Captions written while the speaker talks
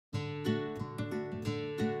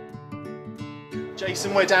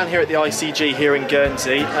Jason, we're down here at the ICG here in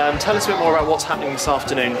Guernsey. Tell us a bit more about what's happening this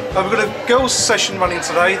afternoon. We've got a girls' session running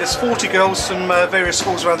today. There's 40 girls from various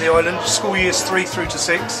schools around the island, school years 3 through to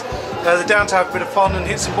 6. They're down to have a bit of fun and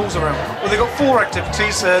hit some balls around. Well, they've got 4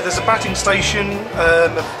 activities. There's a batting station,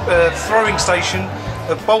 a throwing station,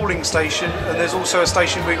 a bowling station, and there's also a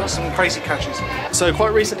station where you've got some crazy catches. So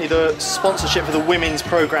quite recently the sponsorship for the women's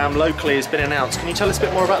programme locally has been announced. Can you tell us a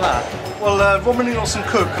bit more about that? Well, Romilly Nelson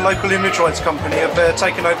Cook, a local image rights company, have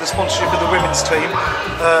taken over the sponsorship of the women's team.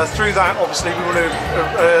 Through that, obviously, we want to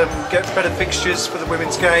get better fixtures for the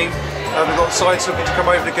women's game. We've got sides looking to come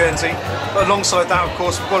over to Guernsey. But alongside that, of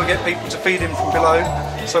course, we've got to get people to feed in from below.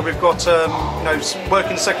 So we've got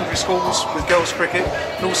working secondary schools with girls cricket,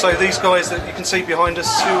 and also these guys that you can see behind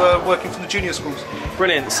us who are working from the junior schools.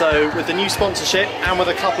 Brilliant. So with the new sponsorship and with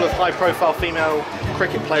a couple of high-profile female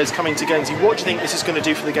cricket players coming to Guernsey, what do you think this is going to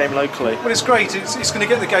do for the game locally? Well, it's great. It's going to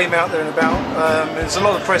get the game out there and about. There's a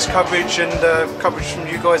lot of press coverage and coverage from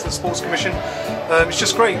you guys at the Sports Commission. It's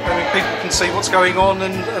just great. I mean, people can see what's going on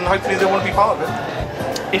and hopefully they want to be part of it.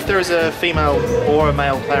 If there is a female or a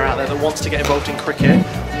male player out there that wants to get involved in cricket,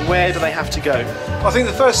 where do they have to go? I think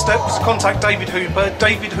the first step is to contact David Hooper,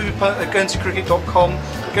 davidhooper@guernseycricket.com.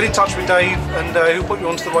 Get in touch with Dave and he'll put you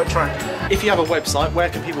onto the right track. If you have a website, where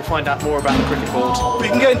can people find out more about the cricket board? You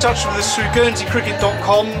can get in touch with us through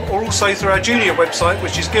guernseycricket.com or also through our junior website,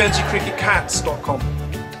 which is guernseycricketcats.com.